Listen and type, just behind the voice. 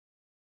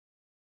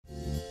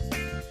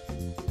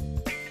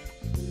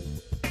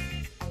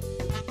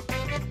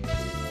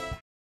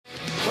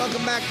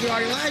Welcome back to the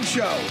Artie Lange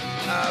Show.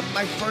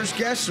 My first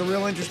guest is a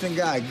real interesting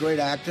guy, great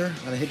actor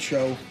on a hit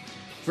show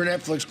for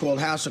Netflix called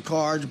House of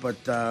Cards,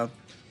 but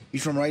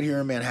he's from right here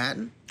in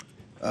Manhattan.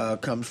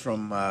 Comes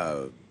from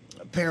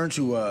parents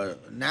who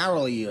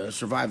narrowly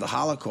survived the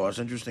Holocaust.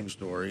 Interesting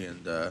story,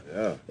 and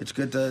it's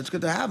good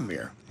to have him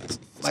here.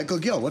 Michael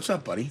Gill, what's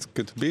up, buddy? It's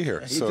good to be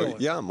here. Doing?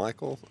 Yeah,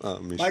 Michael.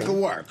 Michael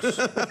works.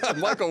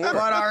 Michael works.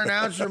 But our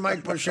announcer,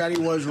 Mike Borschetti,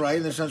 was right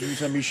in the sense we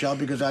said Michelle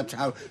because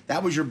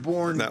that was your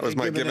born. That was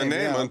my given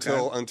name yeah,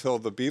 until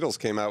the Beatles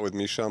came out with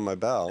Michelle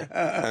Mabel,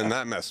 and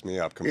that messed me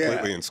up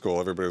completely in school.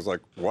 Everybody was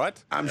like,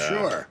 "What?" I'm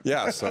sure.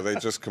 Yeah, so they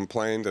just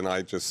complained, and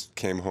I just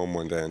came home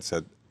one day and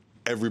said,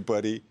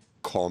 "Everybody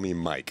call me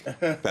Mike.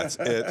 That's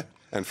it."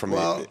 And from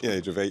the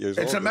age of 8 years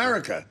old, it's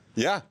America.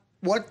 Yeah.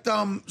 What?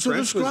 So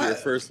French was your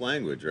first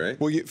language, right?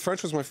 Well,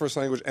 French was my first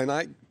language,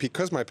 and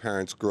because my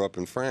parents grew up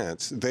in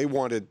France, they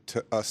wanted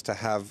us to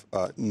have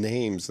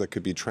names that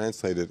could be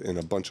translated in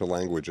a bunch of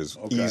languages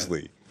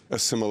easily.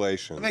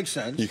 Assimilation. That makes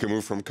sense. You can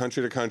move from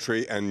country to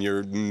country, and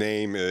your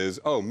name is,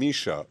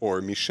 Misha, or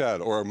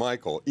Michel, or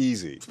Michael.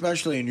 Easy.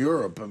 Especially in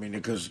Europe, I mean,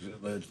 because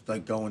it's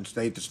like going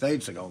state to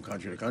state, so going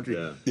country to country.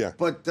 Yeah.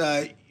 But,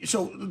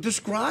 so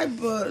describe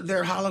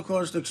their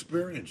Holocaust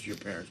experience, your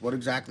parents. What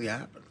exactly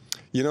happened?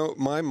 You know,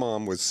 my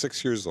mom was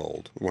 6 years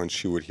old when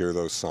she would hear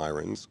those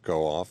sirens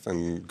go off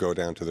and go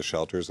down to the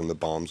shelters, and the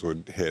bombs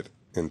would hit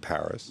in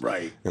Paris.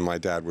 Right. And my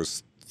dad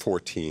was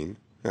 14.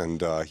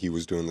 And he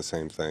was doing the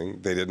same thing.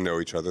 They didn't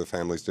know each other. The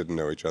families didn't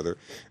know each other.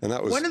 And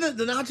that was... When did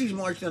the Nazis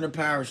marched into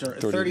Paris?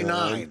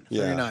 39.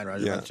 Yeah. 39,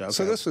 right? Yeah. Okay.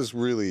 So this was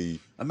really...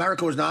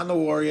 America was not in the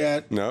war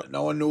yet. No.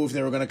 No one knew if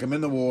they were going to come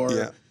in the war.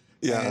 Yeah.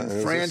 Yeah.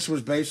 And France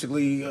was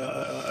basically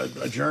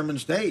a German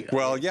state.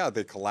 Well, yeah,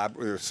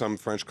 some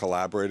French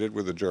collaborated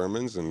with the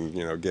Germans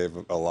and,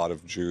 gave a lot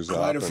of Jews up.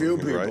 Quite a few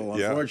people,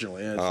 right?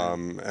 unfortunately. Yeah.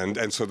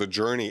 And so the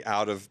journey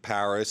out of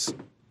Paris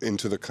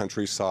into the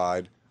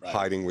countryside,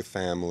 hiding with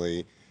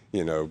family,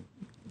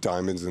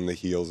 diamonds in the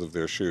heels of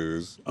their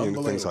shoes,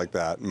 things like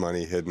that,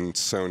 money hidden,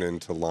 sewn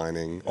into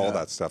lining, all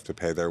that stuff to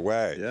pay their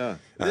way. Yeah.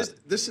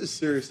 This is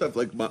serious stuff.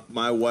 Like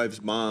my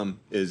wife's mom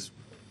is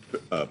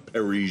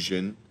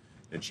Parisian,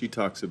 and she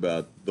talks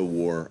about the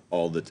war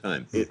all the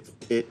time.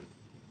 It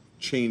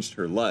changed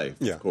her life,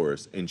 of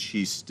course, and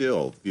she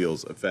still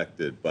feels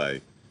affected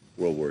by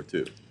World War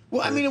II.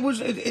 Well, I mean,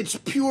 it's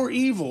pure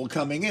evil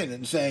coming in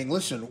and saying,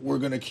 listen, we're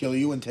going to kill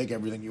you and take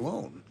everything you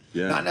own.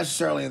 Yeah. Not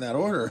necessarily in that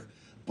order.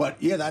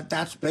 But, yeah,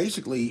 that's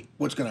basically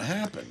what's going to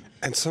happen.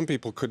 And some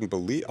people couldn't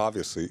believe,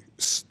 obviously,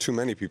 too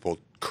many people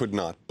could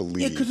not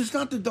believe. Yeah, because it's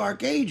not the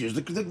Dark Ages.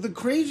 The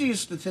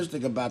craziest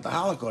statistic about the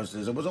Holocaust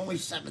is it was only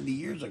 70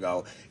 years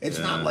ago. It's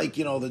not like,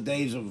 the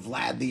days of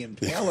Vlad the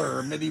Impaler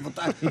or medieval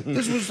times.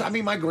 This was,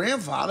 my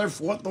grandfather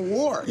fought the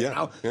war.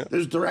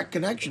 There's direct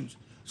connections.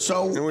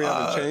 So, and we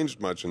haven't changed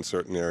much in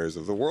certain areas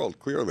of the world,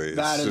 clearly.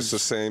 It's just the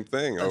same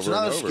thing over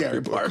and over. Scary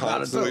People part are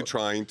constantly about it,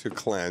 trying to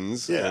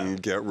cleanse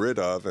and get rid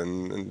of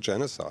and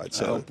genocide.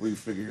 So I hope we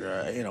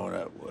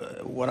figure,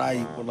 what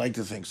I would like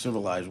to think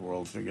civilized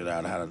world figured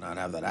out how to not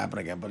have that happen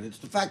again. But it's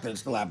the fact that it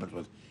still happens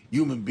with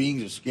human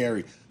beings is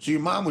scary. So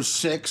your mom was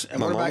 6. And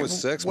my mom was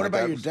 6. What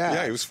about your dad?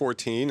 Yeah, he was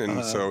 14.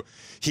 And so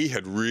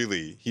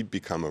he'd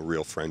become a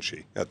real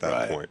Frenchie at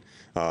that point.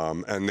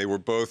 And they were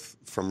both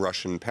from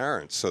Russian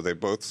parents. So they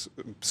both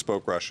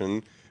spoke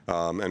Russian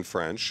and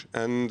French.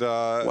 And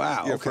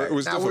wow. Okay. It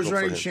was now, was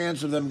there any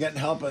chance of them getting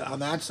help on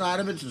that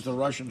side of it since the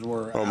Russians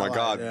were Oh, my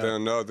allied?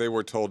 God. No, they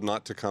were told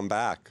not to come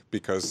back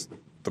because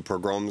the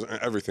pogroms,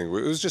 everything. It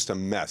was just a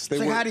mess.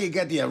 So how do you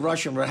get the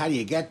Russian? How do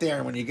you get there?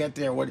 And when you get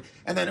there, what?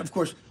 And then, of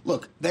course,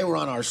 look, they were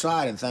on our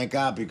side, and thank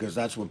God, because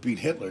that's what beat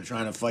Hitler,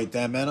 trying to fight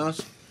them and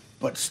us.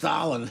 But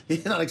Stalin,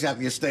 he's not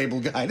exactly a stable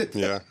guy.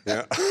 Yeah.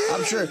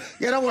 I'm sure.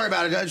 Yeah, don't worry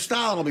about it.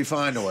 Stalin will be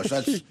fine to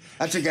us.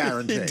 That's a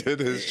guarantee. He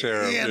did his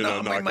share of,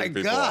 knocking my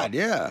people God,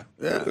 off.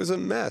 It was a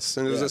mess,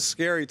 and it was a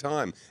scary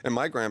time. And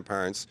my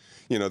grandparents,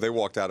 they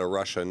walked out of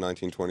Russia in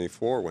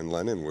 1924 when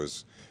Lenin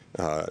was,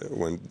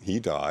 when he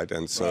died,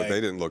 and so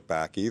they didn't look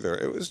back either.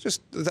 It was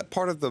just that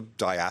part of the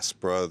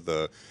diaspora,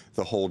 the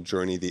whole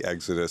journey, the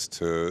exodus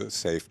to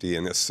safety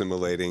and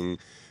assimilating.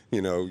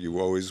 You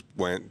always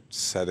went,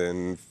 set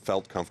in,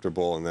 felt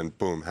comfortable, and then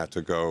boom, had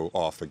to go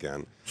off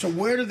again. So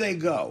where did they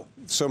go?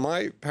 So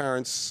my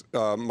parents,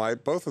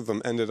 both of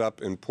them ended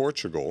up in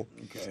Portugal.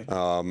 Okay.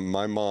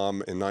 My mom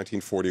in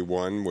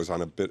 1941 was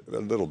on a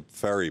little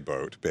ferry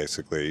boat,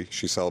 basically.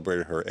 She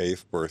celebrated her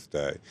 8th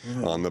birthday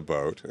on the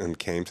boat and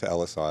came to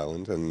Ellis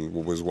Island and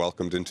was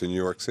welcomed into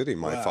New York City.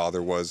 My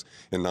father was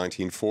in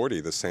 1940,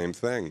 the same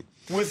thing.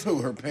 With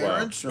who? Her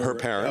parents? Her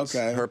parents.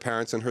 Okay. Her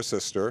parents and her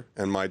sister.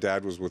 And my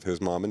dad was with his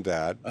mom and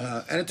dad.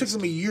 And it took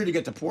them a year to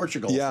get to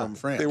Portugal from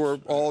France. They were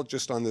all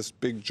just on this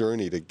big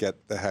journey to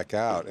get the heck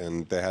out.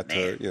 And they had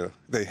to,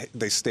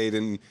 they stayed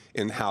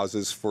in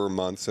houses for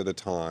months at a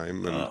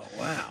time. And, oh,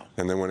 wow.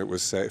 And then when it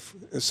was safe.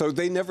 So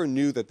they never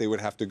knew that they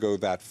would have to go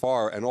that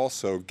far. And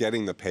also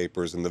getting the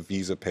papers and the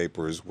visa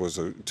papers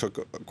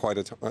took quite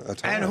a time.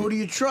 And who do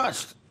you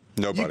trust?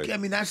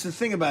 Nobody. That's the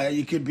thing about it.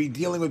 You could be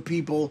dealing with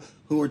people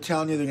who are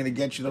telling you they're going to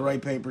get you the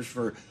right papers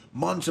for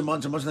months and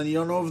months and months, and then you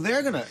don't know if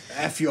they're going to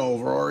F you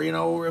over or, you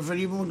know, if they're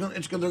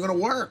going to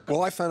work.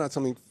 Well, I found out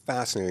something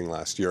fascinating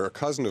last year. A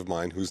cousin of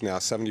mine who's now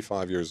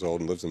 75 years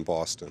old and lives in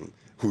Boston,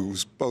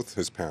 whose both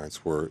his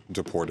parents were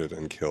deported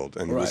and killed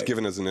and was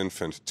given as an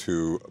infant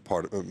to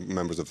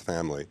members of the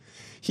family.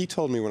 He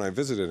told me when I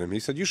visited him, he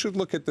said, you should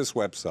look at this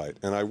website.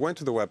 And I went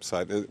to the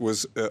website. It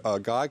was a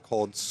guy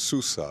called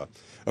Sousa,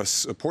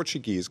 a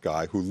Portuguese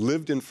guy who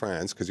lived in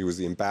France because he was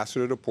the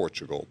ambassador to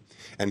Portugal,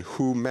 and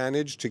who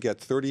managed to get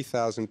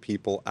 30,000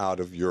 people out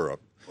of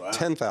Europe,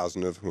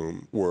 10,000 of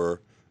whom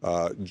were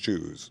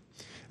Jews.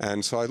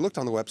 And so I looked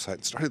on the website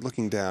and started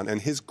looking down, and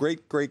his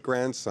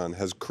great-great-grandson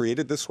has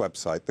created this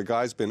website. The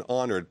guy's been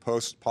honored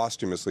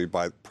posthumously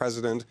by the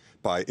president,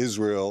 by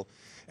Israel,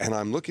 and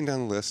I'm looking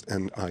down the list,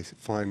 and I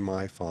find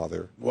my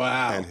father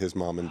and his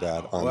mom and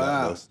dad on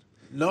that list.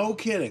 No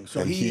kidding.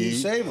 So he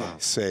saved them.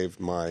 Saved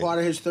my... Part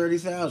of his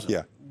 30,000.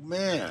 Yeah.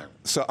 Man.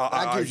 So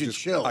that gives you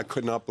chills. I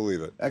could not believe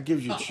it. That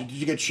gives you... Did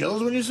you get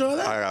chills when you saw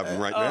that? I have them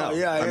right now.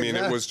 Yeah, I mean,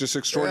 it was just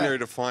extraordinary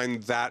to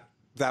find that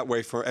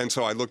way for... And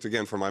so I looked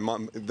again for my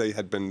mom. They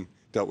had been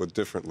dealt with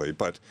differently,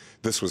 but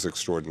this was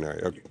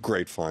extraordinary. A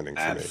great finding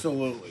for me.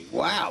 Absolutely.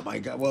 Wow, my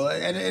God. Well,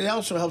 and it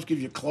also helps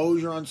give you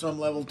closure on some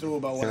level, too,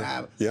 about what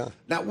happened. Yeah.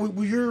 Now,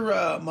 were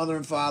your mother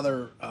and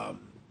father...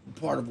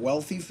 part of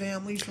wealthy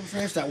families from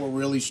France that were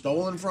really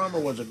stolen from,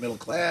 or was it middle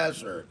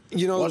class, or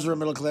was there a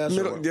middle class?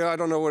 Yeah, I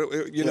don't know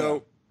what you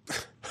know.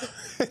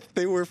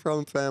 They were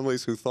from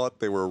families who thought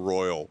they were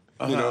royal.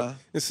 You know,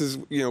 this is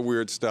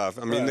weird stuff.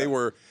 I mean, they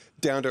were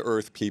down to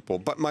earth people,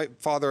 but my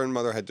father and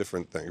mother had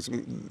different things.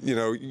 You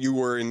know, you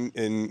were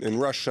in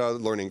Russia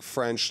learning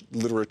French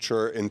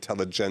literature,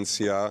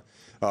 intelligentsia.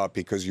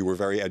 Because you were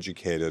very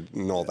educated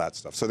and all that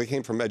stuff. So they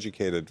came from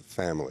educated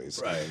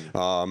families. Right.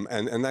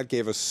 And that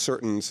gave a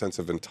certain sense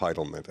of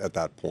entitlement at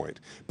that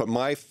point.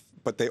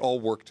 But they all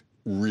worked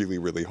really,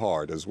 really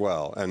hard as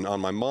well. And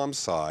on my mom's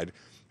side,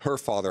 her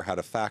father had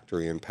a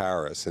factory in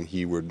Paris, and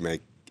he would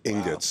make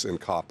ingots and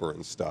copper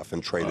and stuff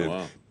and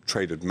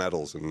traded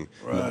metals.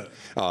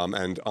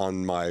 And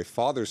on my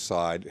father's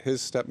side,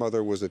 his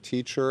stepmother was a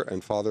teacher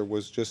and father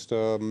was just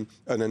an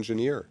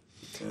engineer.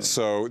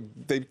 So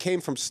they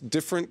came from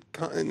different.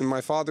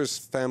 My father's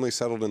family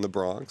settled in the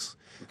Bronx,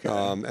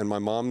 and my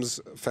mom's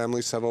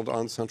family settled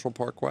on Central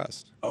Park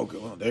West. Okay,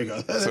 well, there you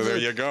go. So there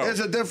you go. There's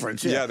a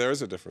difference. Yeah, there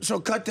is a difference. So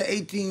cut to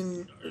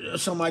 18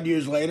 some odd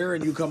years later,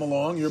 and you come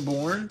along. You're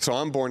born. So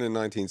I'm born in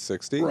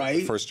 1960.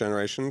 Right. First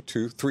generation.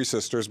 Three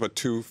sisters, but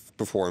two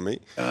before me.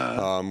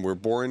 We're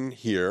born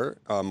here.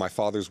 My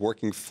father's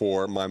working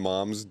for my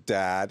mom's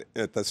dad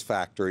at this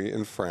factory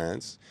in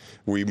France.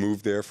 We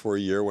moved there for a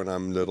year when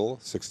I'm little,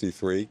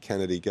 63.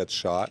 Kennedy gets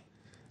shot.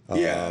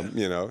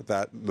 You know,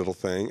 that little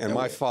thing. And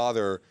my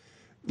father,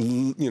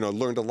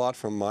 learned a lot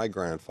from my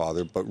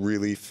grandfather, but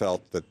really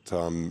felt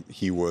that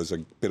he was a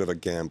bit of a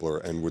gambler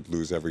and would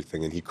lose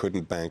everything, and he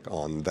couldn't bank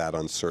on that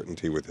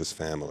uncertainty with his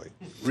family.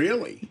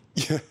 Really?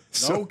 Yeah.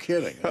 No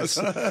kidding.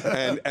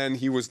 and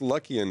he was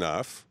lucky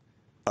enough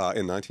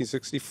in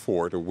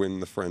 1964 to win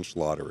the French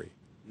lottery.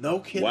 No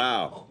kidding.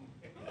 Wow.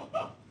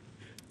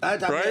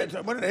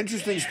 Right? What an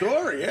interesting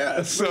story,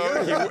 yeah.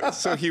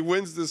 So he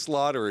wins this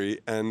lottery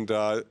and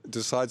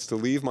decides to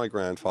leave my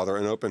grandfather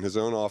and open his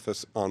own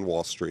office on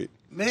Wall Street.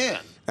 Man.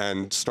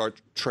 And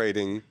start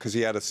trading, because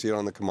he had a seat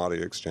on the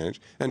commodity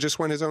exchange, and just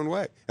went his own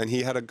way. And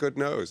he had a good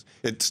nose.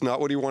 It's not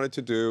what he wanted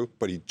to do,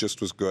 but he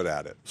just was good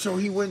at it. So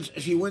he wins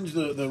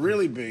the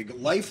really big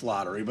life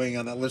lottery, being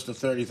on that list of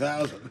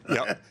 30,000.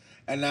 Yep.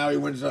 And now he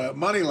wins a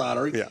money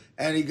lottery. Yeah.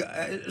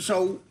 And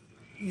so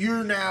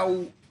you're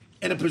now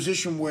in a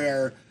position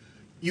where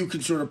you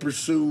can sort of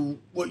pursue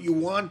what you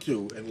want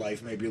to in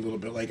life, maybe a little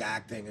bit like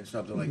acting and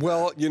something like that.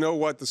 Well, you know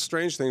what? The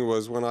strange thing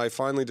was when I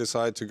finally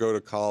decided to go to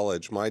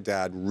college, my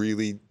dad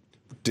really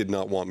did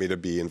not want me to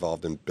be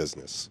involved in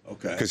business.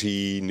 Okay. Because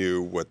he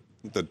knew what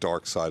the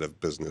dark side of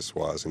business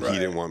was, and he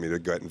didn't want me to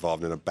get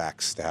involved in a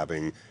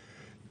backstabbing,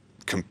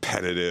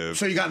 competitive.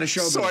 So you got into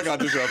show business. So I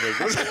got into show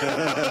business.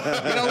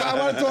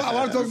 I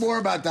want to talk more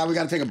about that. We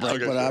got to take a break,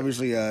 but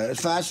obviously it's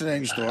a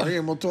fascinating story,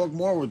 and we'll talk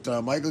more with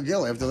Michael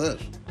Gill after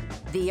this.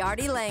 The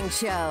Artie Lange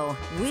Show,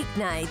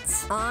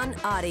 weeknights on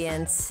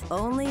Audience,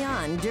 only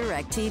on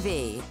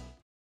DirecTV.